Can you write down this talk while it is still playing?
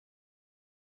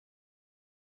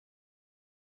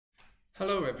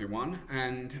Hello everyone,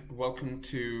 and welcome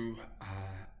to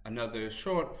another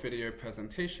short video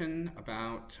presentation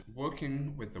about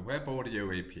working with the Web Audio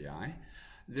API.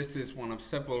 This is one of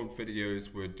several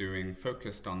videos we're doing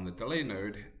focused on the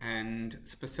DelayNode, and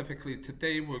specifically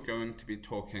today we're going to be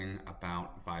talking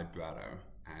about Vibrato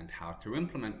and how to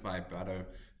implement Vibrato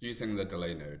using the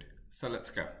DelayNode. So let's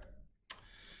go.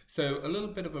 So a little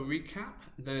bit of a recap.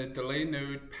 The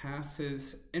DelayNode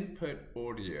passes input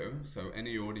audio, so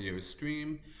any audio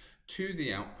stream, to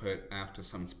the output after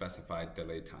some specified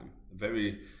delay time.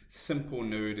 Very simple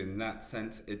node in that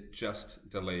sense. It just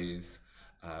delays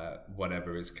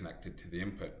whatever is connected to the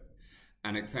input.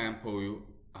 An example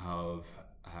of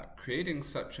creating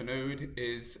such a node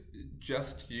is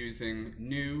just using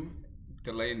new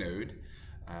DelayNode,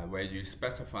 where you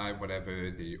specify whatever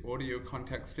the audio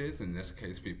context is. In this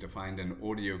case, we've defined an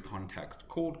audio context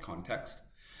called context,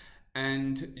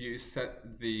 and you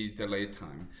set the delay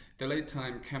time. Delay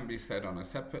time can be set on a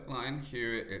separate line.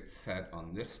 Here it's set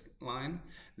on this line.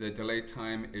 The delay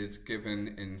time is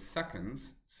given in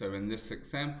seconds. So in this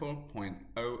example,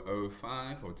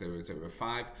 0.005 or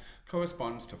 005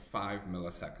 corresponds to 5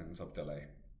 milliseconds of delay.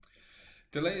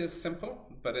 Delay is simple,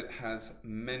 but it has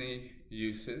many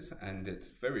uses and it's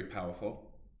very powerful.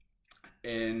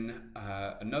 In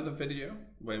another video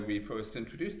where we first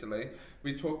introduced delay,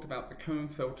 we talked about the cone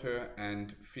filter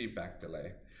and feedback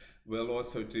delay. We'll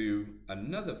also do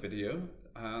another video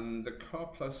on the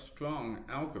car+strong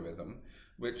algorithm,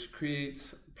 which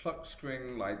creates pluck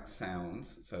string-like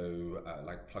sounds, so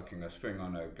like plucking a string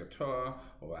on a guitar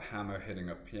or a hammer hitting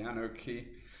a piano key,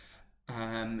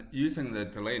 using the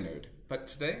DelayNode. But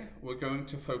today we're going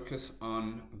to focus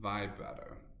on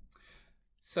Vibrato.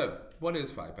 So what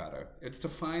is Vibrato? It's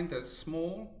defined as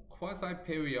small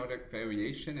quasi-periodic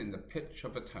variation in the pitch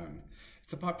of a tone.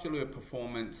 It's a popular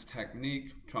performance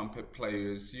technique. Trumpet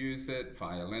players use it,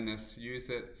 violinists use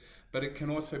it, but it can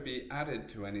also be added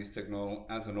to any signal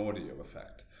as an audio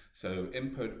effect. So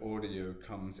input audio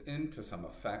comes into some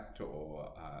effect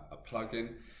or a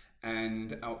plugin,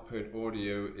 and output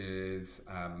audio is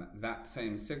that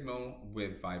same signal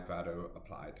with vibrato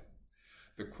applied.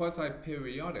 The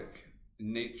quasi-periodic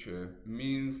nature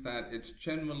means that it's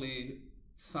generally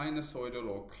sinusoidal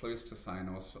or close to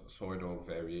sinusoidal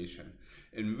variation.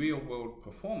 In real-world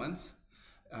performance,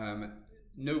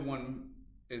 no one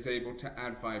is able to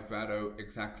add vibrato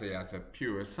exactly as a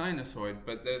pure sinusoid,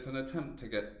 but there's an attempt to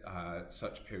get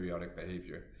such periodic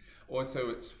behavior. Also,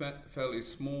 it's fairly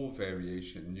small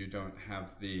variation. You don't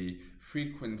have the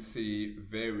frequency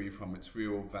vary from its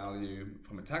real value,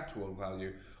 from its actual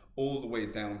value, all the way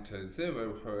down to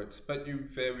 0 hertz, but you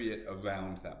vary it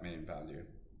around that main value.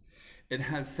 It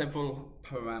has several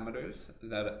parameters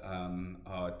that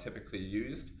are typically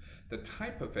used. The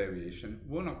type of variation,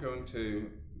 we're not going to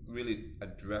really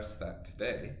address that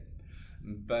today,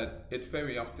 but it's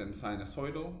very often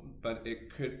sinusoidal, but it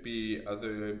could be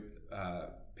other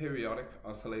periodic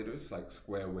oscillators like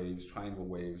square waves, triangle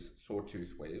waves,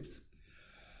 sawtooth waves,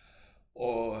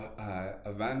 or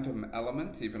a random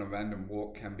element, even a random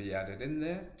walk can be added in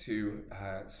there to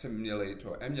simulate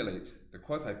or emulate the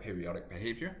quasi-periodic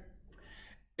behavior.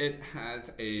 It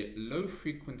has a low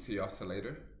frequency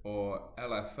oscillator or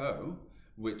LFO,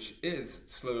 which is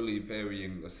slowly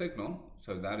varying the signal.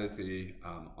 So that is the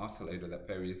oscillator that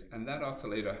varies, and that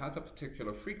oscillator has a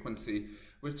particular frequency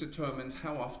which determines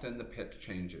how often the pitch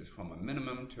changes from a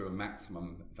minimum to a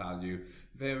maximum value,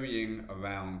 varying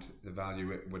around the value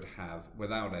it would have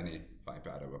without any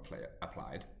vibrato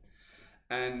applied.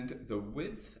 And the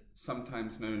width,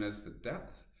 sometimes known as the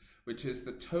depth, which is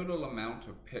the total amount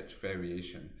of pitch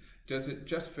variation. Does it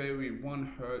just vary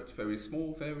 1 hertz, very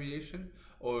small variation,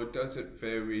 or does it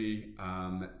vary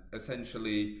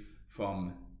essentially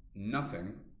from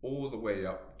nothing all the way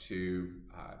up to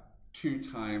 2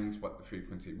 times what the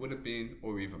frequency would have been,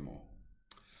 or even more?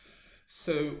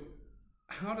 So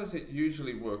how does it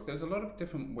usually work? There's a lot of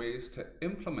different ways to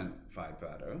implement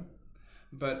vibrato,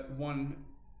 but one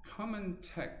common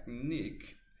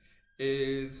technique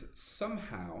is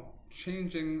somehow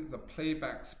changing the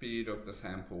playback speed of the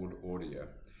sampled audio.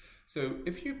 So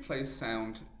if you play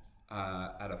sound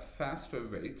at a faster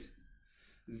rate,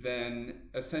 then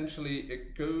essentially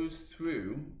it goes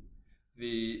through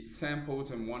the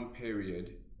samples in one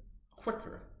period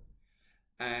quicker.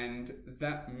 And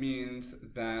that means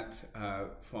that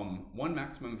from one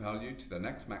maximum value to the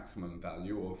next maximum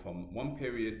value, or from one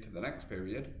period to the next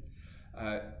period,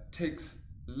 takes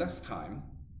less time.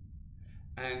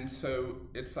 And so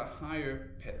it's a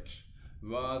higher pitch.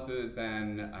 Rather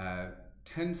than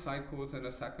 10 cycles in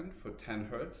a second for 10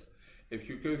 hertz, If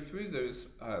you go through those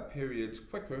periods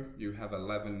quicker, you have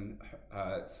 11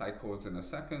 cycles in a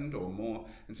second or more,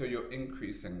 and so you're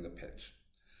increasing the pitch.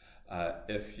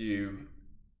 If you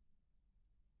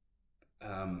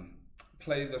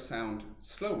play the sound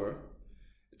slower,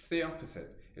 it's the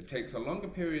opposite. It takes a longer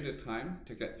period of time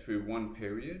to get through one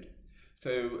period,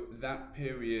 so that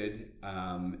period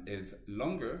is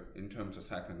longer in terms of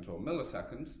seconds or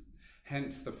milliseconds,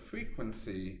 hence the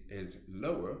frequency is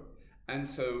lower, and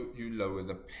so you lower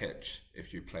the pitch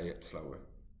if you play it slower.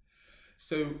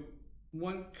 So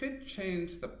one could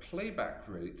change the playback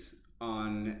rate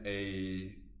on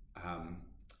a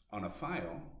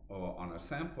file or on a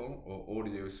sample or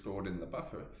audio stored in the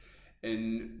buffer,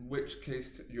 in which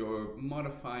case you're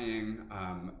modifying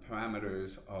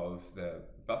parameters of the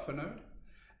buffer node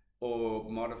or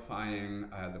modifying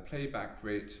the playback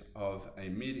rate of a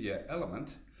media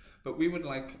element. But we would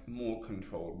like more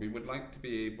control. We would like to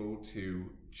be able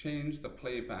to change the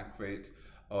playback rate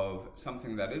of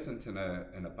something that isn't in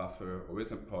a buffer or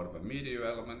isn't part of a media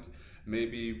element.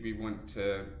 Maybe we want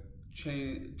to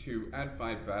add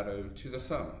vibrato to the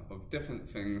sum of different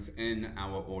things in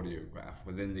our audio graph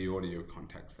within the audio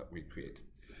context that we create.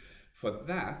 For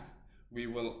that, we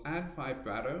will add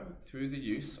vibrato through the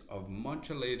use of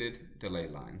modulated delay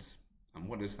lines. And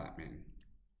what does that mean?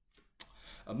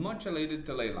 A modulated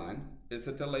delay line is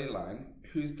a delay line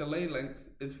whose delay length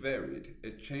is varied.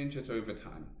 It changes over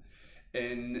time.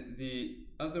 In the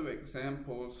other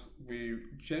examples, we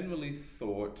generally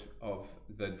thought of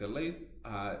the delay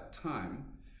time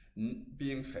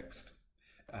being fixed.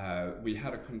 We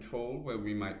had a control where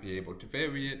we might be able to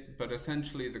vary it, but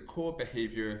essentially the core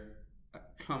behavior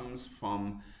comes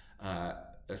from a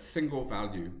single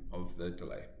value of the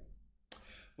delay.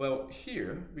 Well,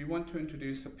 here we want to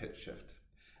introduce a pitch shift.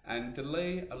 And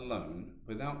delay alone,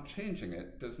 without changing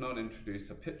it, does not introduce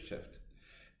a pitch shift.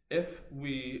 If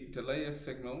we delay a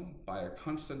signal by a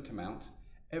constant amount,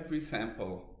 every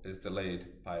sample is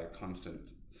delayed by a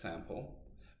constant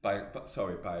by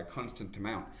a constant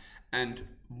amount. And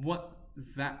what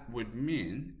that would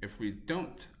mean, if we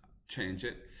don't change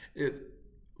it, is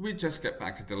we just get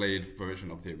back a delayed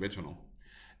version of the original.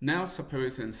 Now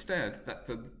suppose instead that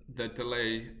the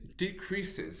delay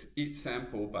decreases each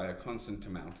sample by a constant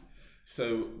amount.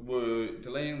 So we're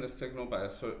delaying the signal by a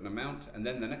certain amount, and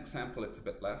then the next sample it's a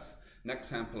bit less, next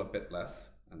sample a bit less,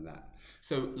 and that.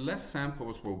 So less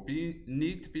samples will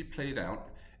need to be played out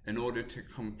in order to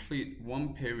complete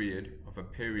one period of a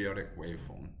periodic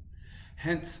waveform.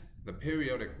 Hence, the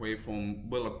periodic waveform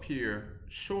will appear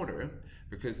shorter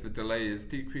because the delay is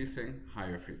decreasing,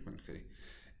 higher frequency.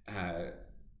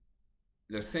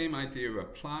 The same idea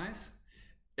applies.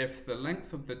 If the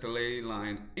length of the delay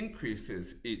line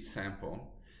increases each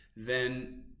sample,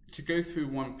 then to go through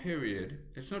one period,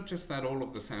 it's not just that all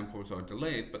of the samples are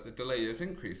delayed, but the delay is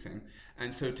increasing.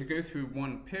 And so to go through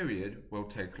one period will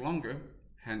take longer,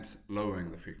 hence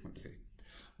lowering the frequency.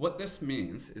 What this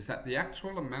means is that the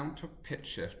actual amount of pitch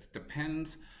shift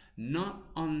depends not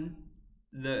on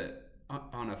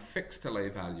a fixed delay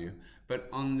value, but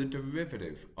on the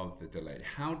derivative of the delay,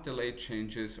 how delay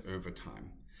changes over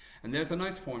time. And there's a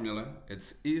nice formula,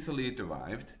 it's easily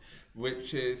derived,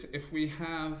 which is if we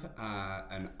have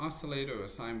an oscillator, a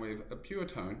sine wave, a pure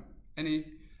tone, any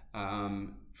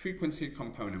frequency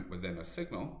component within a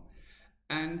signal,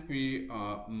 and we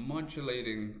are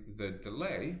modulating the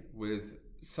delay with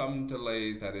some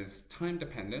delay that is time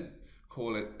dependent,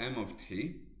 call it m of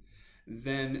t,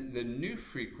 then the new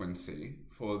frequency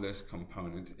for this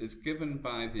component is given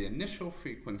by the initial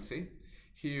frequency,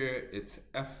 here it's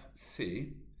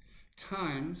fc,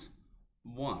 times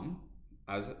 1,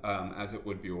 as it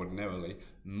would be ordinarily,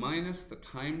 minus the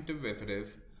time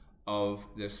derivative of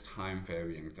this time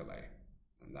varying delay.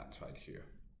 And that's right here.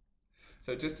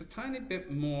 So just a tiny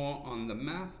bit more on the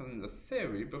math and the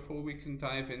theory before we can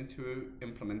dive into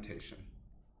implementation.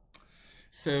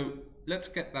 So let's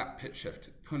get that pitch shift.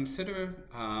 Consider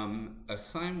a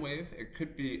sine wave. It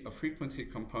could be a frequency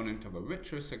component of a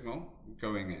richer signal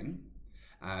going in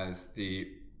as the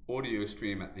audio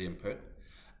stream at the input.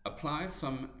 Apply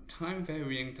some time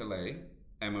varying delay,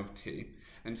 m of t.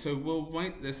 And so we'll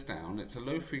write this down. It's a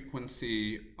low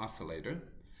frequency oscillator.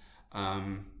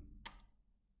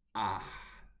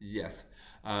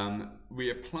 We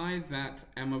apply that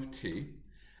m of t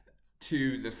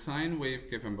to the sine wave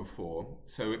given before,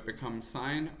 so it becomes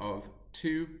sine of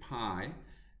 2 pi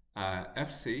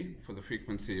fc for the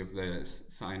frequency of the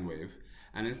sine wave,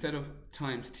 and instead of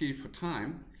times t for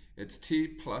time, it's t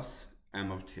plus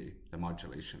m of t, the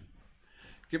modulation.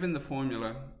 Given the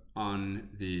formula on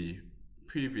the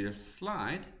previous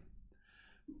slide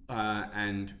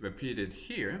and repeated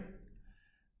here,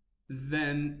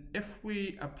 then if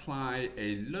we apply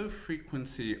a low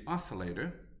frequency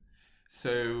oscillator,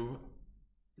 so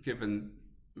given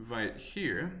right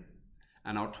here,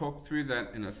 and I'll talk through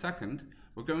that in a second,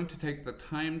 we're going to take the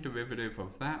time derivative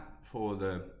of that for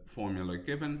the formula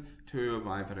given to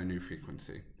arrive at a new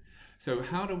frequency. So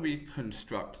how do we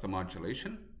construct the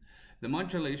modulation? The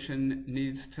modulation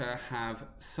needs to have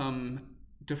some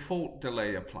default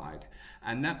delay applied,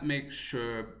 and that makes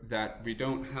sure that we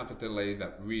don't have a delay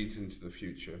that reads into the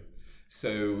future,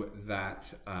 so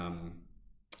that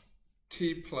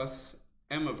t plus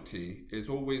m of t is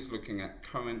always looking at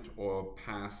current or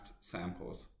past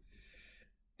samples.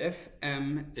 If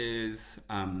m is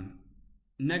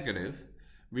negative,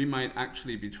 we might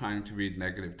actually be trying to read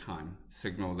negative time,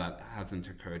 signal that hasn't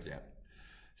occurred yet.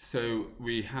 So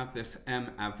we have this m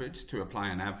average to apply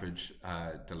an average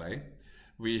delay.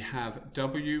 We have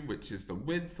w, which is the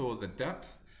width or the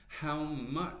depth. How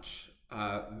much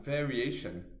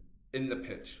variation in the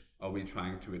pitch are we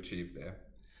trying to achieve there?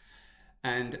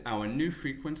 And our new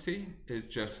frequency is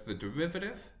just the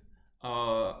derivative,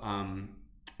 or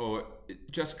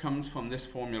it just comes from this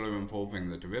formula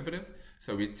involving the derivative.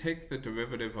 So we take the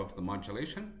derivative of the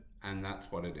modulation, and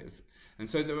that's what it is. And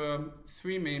so there are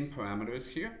three main parameters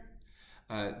here.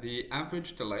 The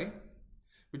average delay,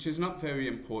 which is not very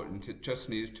important, it just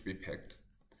needs to be picked.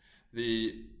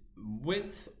 The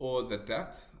width or the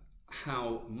depth,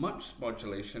 how much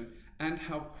modulation and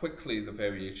how quickly the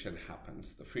variation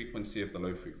happens, the frequency of the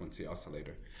low frequency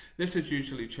oscillator. This is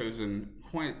usually chosen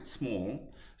quite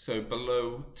small, so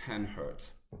below 10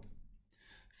 Hertz.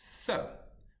 So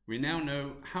we now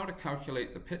know how to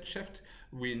calculate the pitch shift.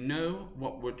 We know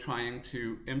what we're trying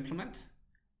to implement.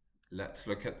 Let's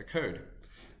look at the code.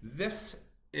 This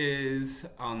is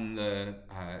on the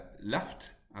left,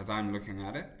 as I'm looking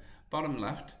at it. Bottom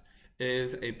left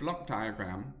is a block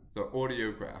diagram, the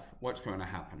audio graph, what's going to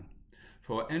happen.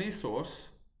 For any source,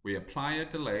 we apply a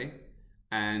delay,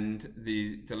 and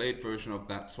the delayed version of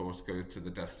that source goes to the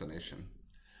destination.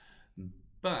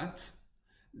 But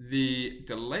the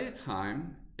delay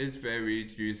time is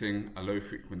varied using a low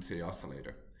frequency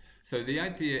oscillator. So the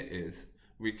idea is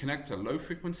we connect a low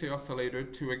frequency oscillator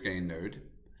to a gain node.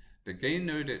 The gain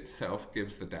node itself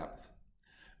gives the depth.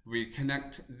 We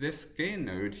connect this gain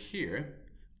node here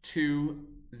to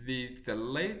the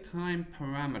delay time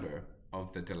parameter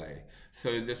of the delay.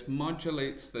 So this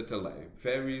modulates the delay,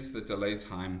 varies the delay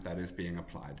time that is being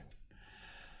applied.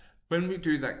 When we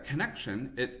do that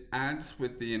connection, it adds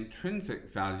with the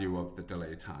intrinsic value of the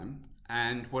delay time,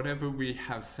 and whatever we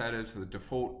have set as the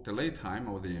default delay time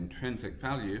or the intrinsic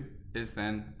value is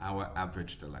then our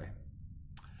average delay.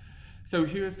 So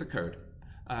here's the code.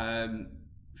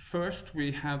 First,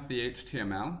 we have the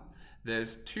HTML.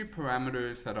 There's two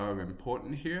parameters that are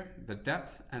important here, the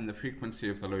depth and the frequency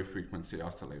of the low frequency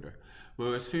oscillator.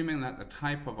 We're assuming that the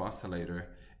type of oscillator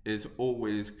is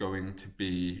always going to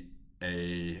be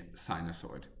a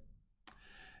sinusoid.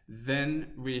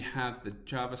 Then we have the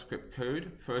JavaScript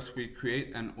code. First, we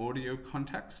create an audio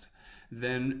context.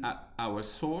 Then at our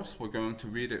source, we're going to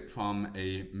read it from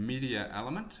a media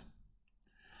element.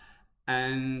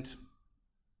 And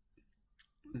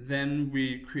then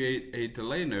we create a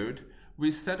delay node.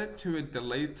 We set it to a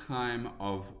delay time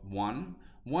of 1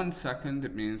 second.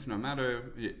 It means no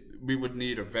matter, we would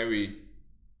need a very,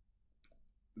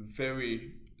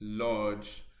 very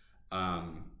large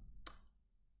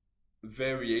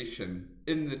variation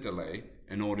in the delay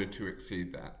in order to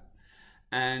exceed that.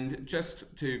 And just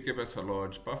to give us a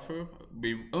large buffer,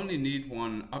 we only need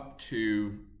one up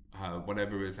to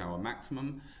whatever is our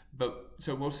maximum, but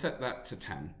so we'll set that to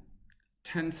 10.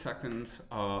 10 seconds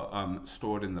are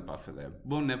stored in the buffer there.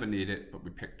 We'll never need it, but we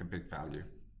picked a big value.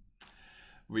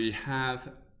 We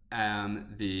have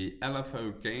the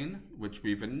LFO gain, which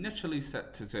we've initially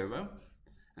set to 0.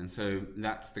 And so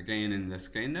that's the gain in this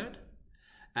gain node.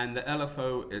 And the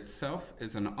LFO itself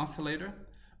is an oscillator,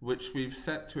 which we've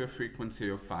set to a frequency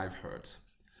of 5 Hertz.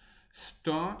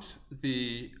 Start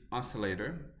the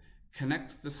oscillator,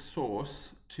 connect the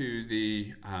source to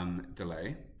the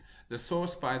delay. The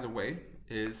source, by the way,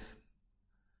 is,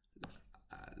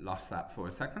 lost that for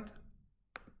a second.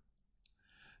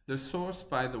 The source,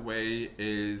 by the way,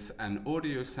 is an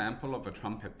audio sample of a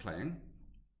trumpet playing.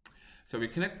 So we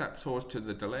connect that source to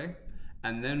the delay,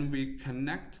 and then we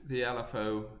connect the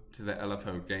LFO to the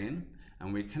LFO gain,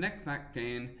 and we connect that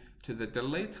gain to the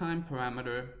delay time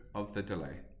parameter of the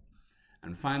delay.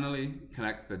 And finally,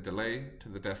 connect the delay to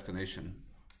the destination.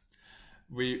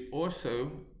 We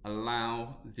also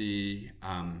allow the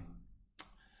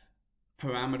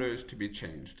parameters to be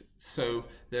changed. So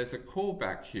there's a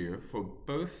callback here for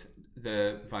both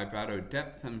the vibrato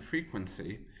depth and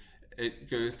frequency, it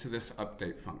goes to this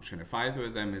update function. If either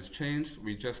of them is changed,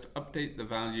 we just update the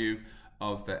value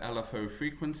of the LFO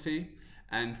frequency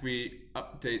and we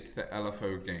update the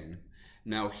LFO gain.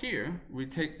 Now here, we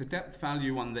take the depth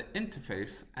value on the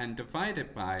interface and divide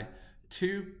it by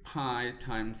 2 pi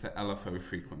times the LFO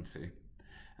frequency.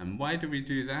 And why do we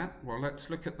do that? Well, let's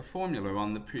look at the formula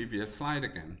on the previous slide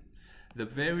again. The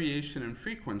variation in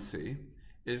frequency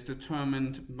is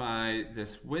determined by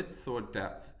this width or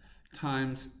depth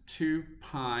times 2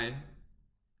 pi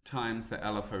times the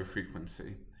LFO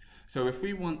frequency. So if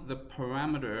we want the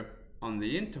parameter on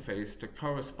the interface to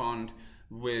correspond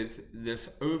with this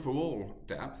overall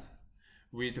depth,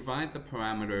 we divide the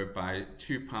parameter by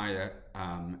 2 pi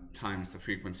times the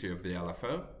frequency of the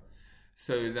LFO,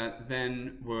 so that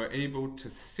then we're able to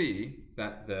see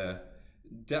that the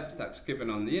depth that's given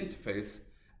on the interface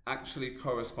actually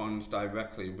corresponds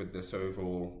directly with this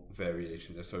overall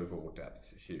variation, this overall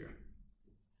depth here.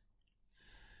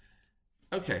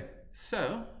 Okay,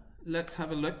 so let's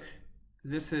have a look.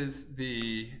 This is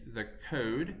the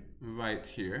code right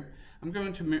here. I'm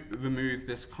going to remove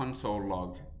this console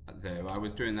log there. I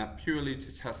was doing that purely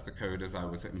to test the code as I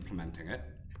was implementing it.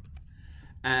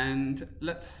 And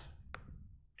let's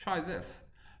try this.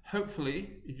 Hopefully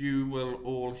you will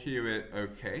all hear it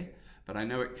okay, but I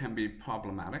know it can be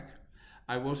problematic.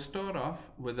 I will start off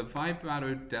with a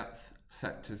vibrato depth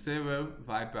set to 0,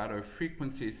 vibrato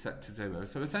frequency set to 0.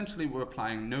 So essentially we're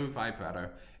applying no vibrato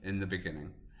in the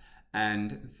beginning.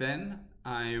 And then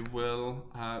I will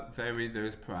vary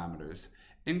those parameters.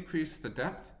 Increase the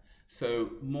depth, so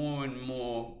more and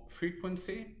more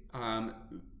frequency,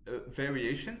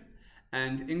 variation,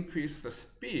 and increase the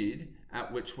speed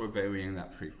at which we're varying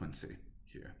that frequency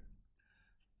here.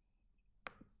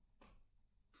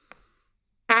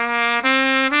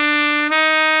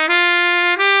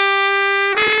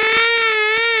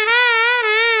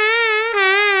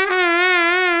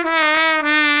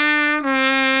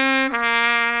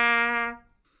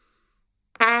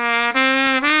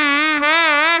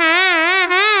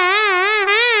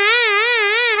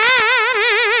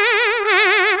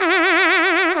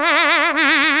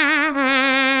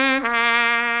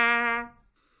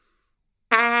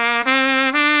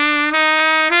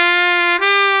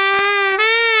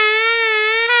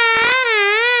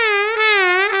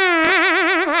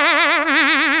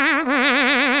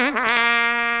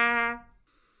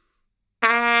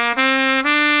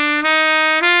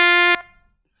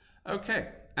 Okay,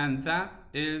 and that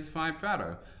is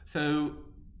vibrato. So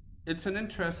it's an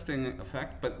interesting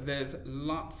effect, but there's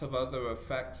lots of other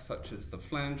effects such as the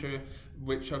flanger,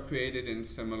 which are created in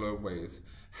similar ways.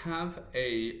 Have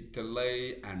a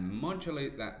delay and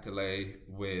modulate that delay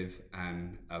with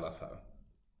an LFO.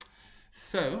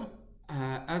 So,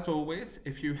 as always,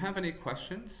 if you have any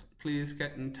questions, please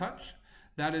get in touch.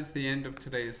 That is the end of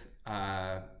today's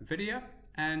video,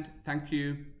 and thank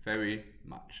you very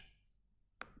much.